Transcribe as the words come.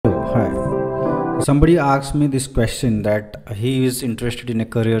Hi. Somebody asked me this question that he is interested in a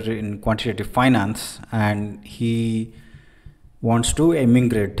career in quantitative finance and he wants to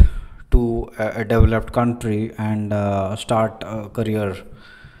emigrate to a developed country and start a career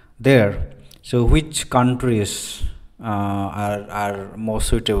there. So, which countries are more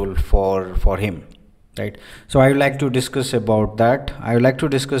suitable for him? Right. So I would like to discuss about that. I would like to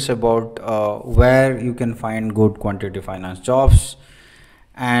discuss about where you can find good quantitative finance jobs,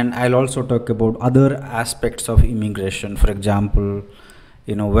 and I'll also talk about other aspects of immigration. For example,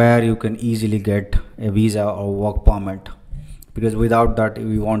 where you can easily get a visa or work permit, because without that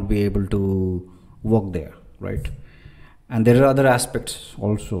we won't be able to work there, right? And there are other aspects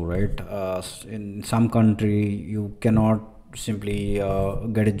also, right? In some country you cannot simply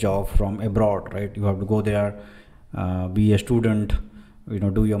get a job from abroad, right? You have to go there, be a student,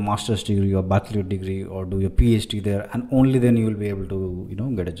 do your master's degree, your bachelor degree, or do your PhD there, and only then you will be able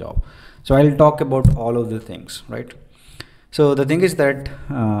to get a job. So I'll talk about all of the things, right? So the thing is that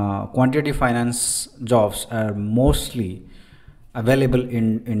quantitative finance jobs are mostly available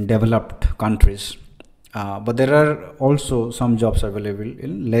in developed countries, but there are also some jobs available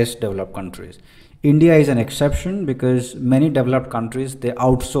in less developed countries. India is an exception because many developed countries, they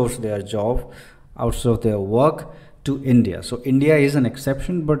outsource their job, outsource their work to India. So India is an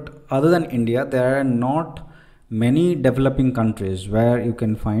exception, but other than India, there are not many developing countries where you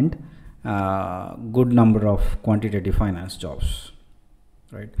can find good number of quantitative finance jobs,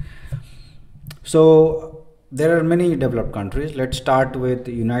 right? So there are many developed countries. Let's start with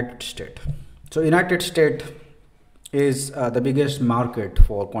the United States. So United States is the biggest market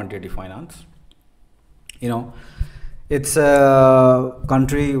for quantitative finance. It's a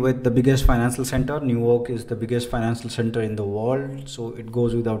country with the biggest financial center. New York is the biggest financial center in the world, so it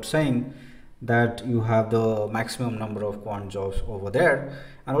goes without saying that you have the maximum number of quant jobs over there.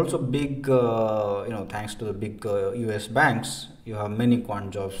 And also big, thanks to the big US banks, you have many quant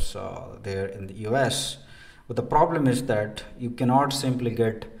jobs there in the US. But the problem is that you cannot simply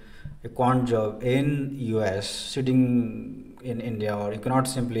get a quant job in US sitting in India, or you cannot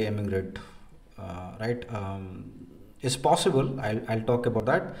simply emigrate, right? It's possible. I'll talk about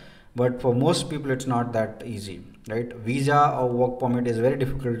that, but for most people it's not that easy, right? Visa or work permit is very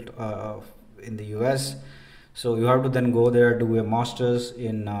difficult in the US. So you have to then go there, do a master's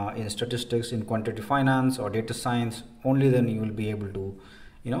in statistics, in quantitative finance or data science. Only then you will be able to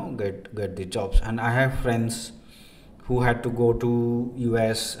get the jobs. And I have friends who had to go to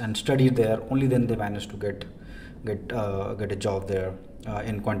US and study there. Only then they managed to get a job there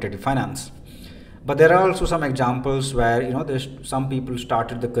in quantitative finance. But there are also some examples where there's some people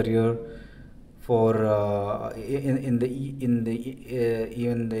started the career for in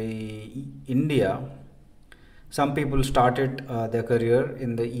India. Some people started their career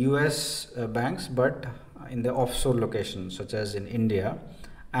in the US banks, but in the offshore locations such as in India,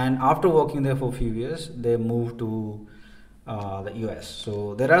 and after working there for a few years they moved to the US.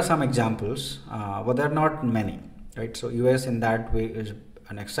 So there are some examples, but there are not many, right? So US in that way is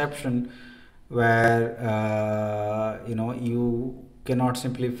an exception, where you cannot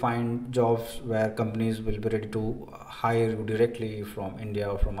simply find jobs where companies will be ready to hire you directly from India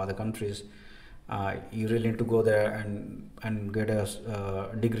or from other countries. You really need to go there and get a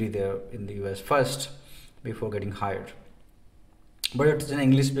degree there in the US first before getting hired. But it's an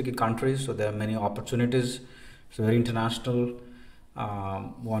English speaking country, so there are many opportunities. It's very international.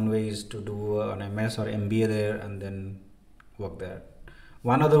 One way is to do an MS or MBA there and then work there.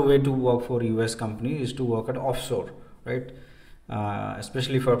 One other way to work for US company is to work at offshore, right?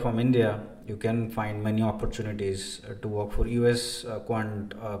 Especially from India, you can find many opportunities to work for US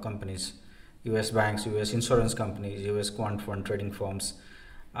quant companies, US banks, US insurance companies, US quant fund trading firms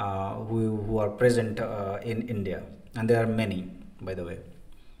who are present in India, and there are many, by the way.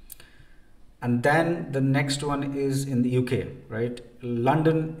 And then the next one is in the UK, right?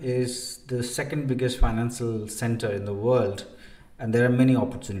 London is the second biggest financial center in the world, and there are many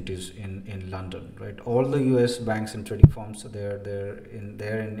opportunities in London, right? All the US banks and trading firms, they're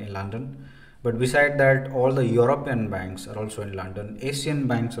in London. But beside that, all the European banks are also in London. Asian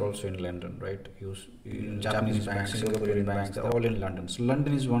banks are also in London, right? Japanese banks, Singaporean banks, they're all in London. So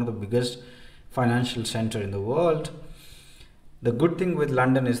London is one of the biggest financial center in the world. The good thing with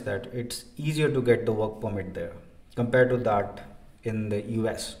London is that it's easier to get the work permit there compared to that in the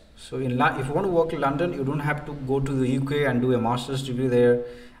US. So if you want to work in London, you don't have to go to the UK and do a master's degree there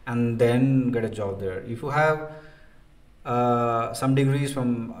and then get a job there. If you have some degrees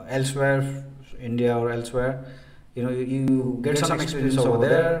from elsewhere, India or elsewhere, you get some experience over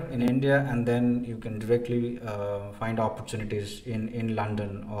there in India, and then you can directly find opportunities in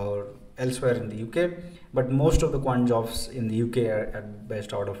London or elsewhere in the UK. But most of the quant jobs in the UK are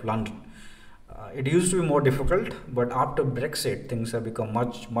based out of London. It used to be more difficult, but after Brexit, things have become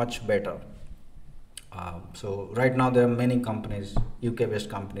much better. So right now there are many companies, UK-based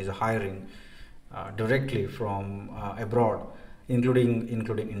companies, are hiring directly from abroad, including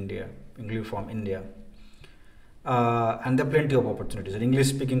India, including from India. And there are plenty of opportunities. An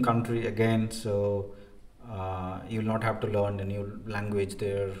English-speaking country again, so you will not have to learn a new language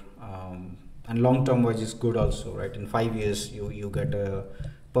there. And long-term wise is good also, right? In 5 years, you get a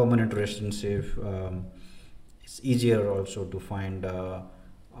permanent residency. It's easier also to find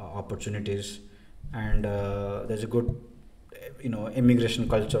opportunities, and there's a good, immigration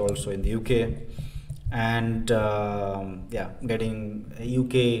culture also in the UK. And getting a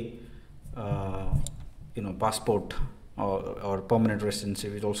UK passport or permanent residency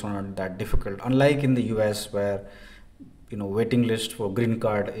is also not that difficult, unlike in the US, where waiting list for green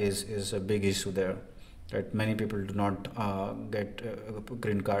card is a big issue there, right? Many people do not get a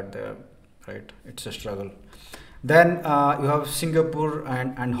green card there, right? It's a struggle. Then you have Singapore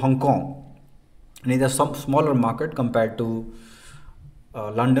and Hong Kong. And these are some smaller market compared to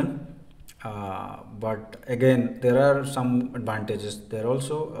London, but again there are some advantages. They're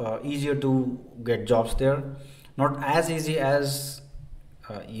also easier to get jobs there, not as easy as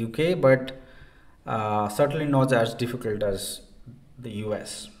UK, but certainly not as difficult as the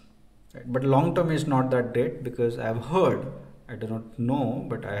US, right? But long term is not that great, because I've heard, I do not know,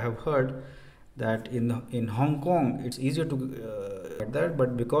 but I have heard that in Hong Kong it's easier to get that,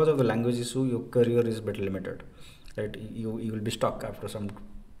 but because of the language issue, your career is a bit limited, right? You will be stuck after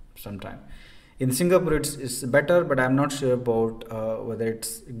some time. In Singapore it's better, but I'm not sure about whether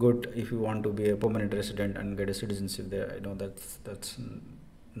it's good if you want to be a permanent resident and get a citizenship there. That's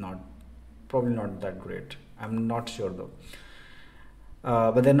probably not that great. I'm not sure though.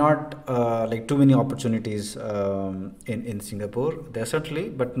 But they're not like too many opportunities in Singapore. There certainly,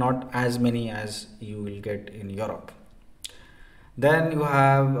 but not as many as you will get in Europe. Then you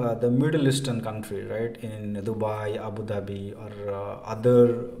have the Middle Eastern country, right? In Dubai, Abu Dhabi, or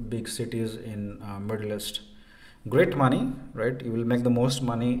other big cities in Middle East. Great money, right? You will make the most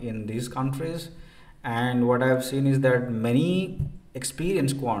money in these countries. And what I've seen is that many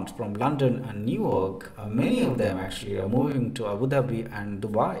experienced quants from London and New York, many of them actually are moving to Abu Dhabi and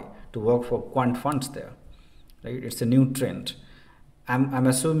Dubai to work for quant funds there, right? It's a new trend. I'm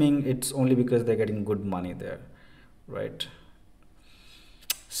assuming it's only because they're getting good money there, right?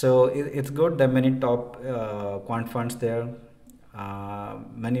 So it's good. There are many top quant funds there,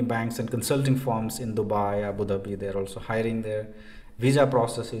 many banks and consulting firms in Dubai, Abu Dhabi. They're also hiring there. Visa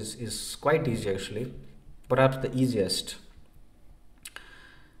process is quite easy actually, perhaps the easiest.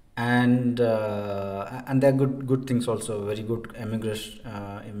 And there are good things also, very good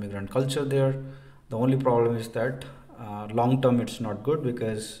immigrant culture there. The only problem is that long term it's not good,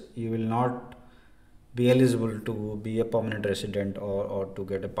 because you will not be eligible to be a permanent resident or to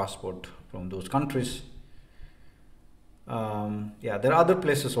get a passport from those countries. There are other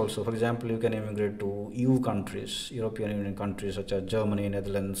places also. For example, you can immigrate to EU countries, European Union countries such as Germany,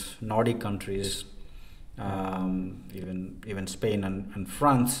 Netherlands, Nordic countries, even Spain and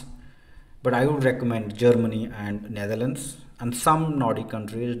France. But I would recommend Germany and Netherlands, and some Nordic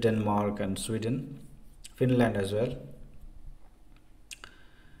countries, Denmark and Sweden, Finland as well.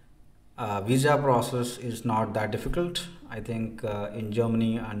 Visa process is not that difficult. I think in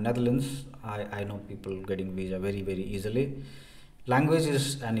Germany and Netherlands, I know people getting visa very easily. Language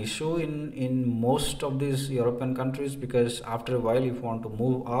is an issue in most of these European countries, because after a while, if you want to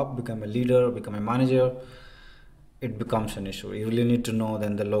move up, become a leader, become a manager, it becomes an issue. You really need to know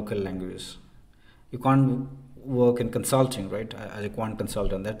then the local languages. You can't work in consulting, right, as a quant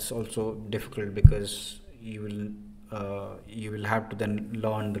consultant. That's also difficult, because you will have to then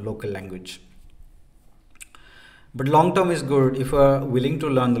learn the local language. But long term is good. If you are willing to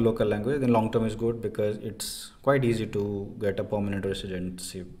learn the local language, then long term is good, because it's quite easy to get a permanent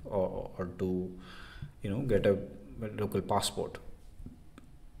residency or to get a local passport.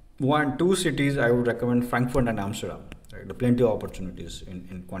 2 cities I would recommend: Frankfurt and Amsterdam. Right? There are plenty of opportunities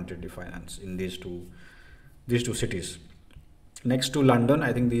in quantitative finance in these two cities. Next to London,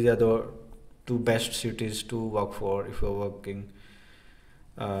 I think these are the 2 best cities to work for if you're working,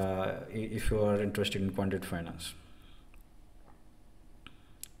 if you are interested in quantitative finance.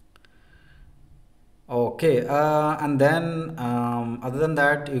 Okay, and then other than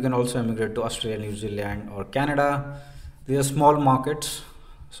that, you can also emigrate to Australia, New Zealand, or Canada. These are small markets,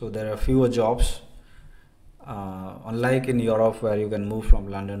 so there are fewer jobs. Unlike in Europe, where you can move from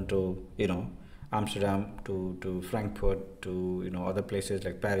London to Amsterdam to Frankfurt to other places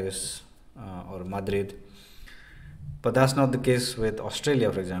like Paris or Madrid. But that's not the case with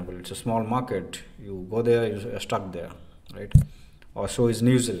Australia, for example. It's a small market. You go there, you're stuck there, right? Or so is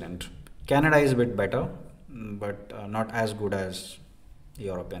New Zealand. Canada is a bit better, but not as good as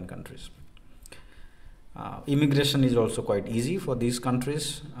European countries. Immigration is also quite easy for these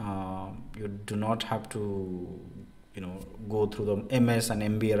countries. You do not have to, go through the MS and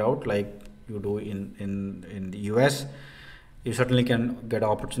MBA route like you do in the US. You certainly can get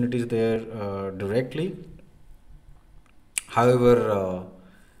opportunities there directly. However,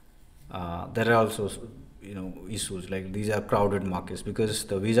 there are also issues like these are crowded markets because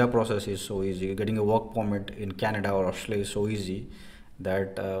the visa process is so easy. Getting a work permit in Canada or Australia is so easy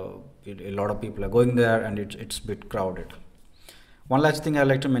that a lot of people are going there, and it's a bit crowded. One last thing I'd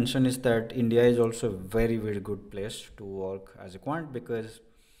like to mention is that India is also a very, very good place to work as a quant because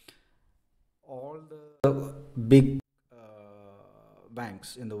all the big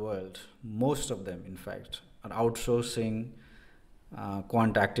banks in the world, most of them in fact, are outsourcing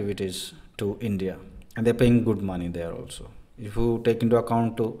quant activities to India, and they're paying good money there also. If you take into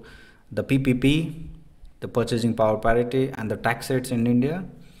account to the PPP, the purchasing power parity, and the tax rates in India,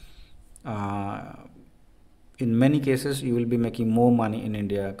 in many cases you will be making more money in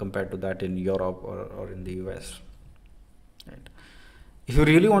India compared to that in Europe or in the US. Right. If you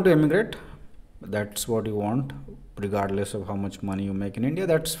really want to emigrate, that's what you want, regardless of how much money you make in India,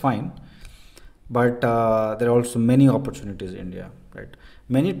 that's fine. But there are also many opportunities in India, right?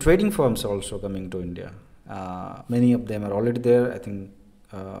 Many trading firms are also coming to India. Many of them are already there. I think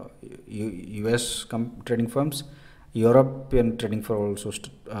US trading firms, European trading firms also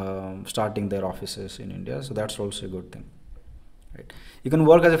starting their offices in India. So that's also a good thing, right? You can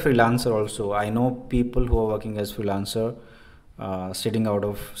work as a freelancer also. I know people who are working as freelancer, sitting out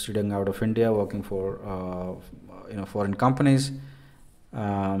of India, working for foreign companies.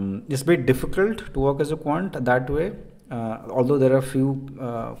 It's a bit difficult to work as a quant that way, although there are few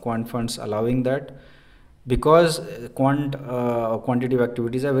quant funds allowing that, because quantitative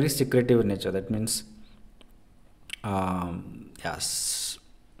activities are very secretive in nature. That means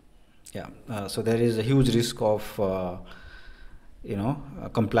so there is a huge risk of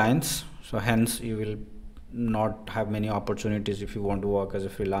compliance. So hence you will not have many opportunities if you want to work as a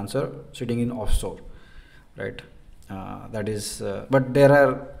freelancer sitting in offshore, right? That is, but there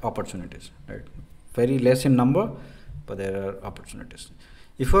are opportunities, right? Very less in number, but there are opportunities.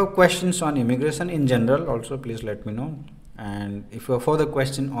 If you have questions on immigration in general, also please let me know. And if you have further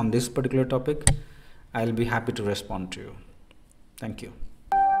question on this particular topic, I'll be happy to respond to you. Thank you.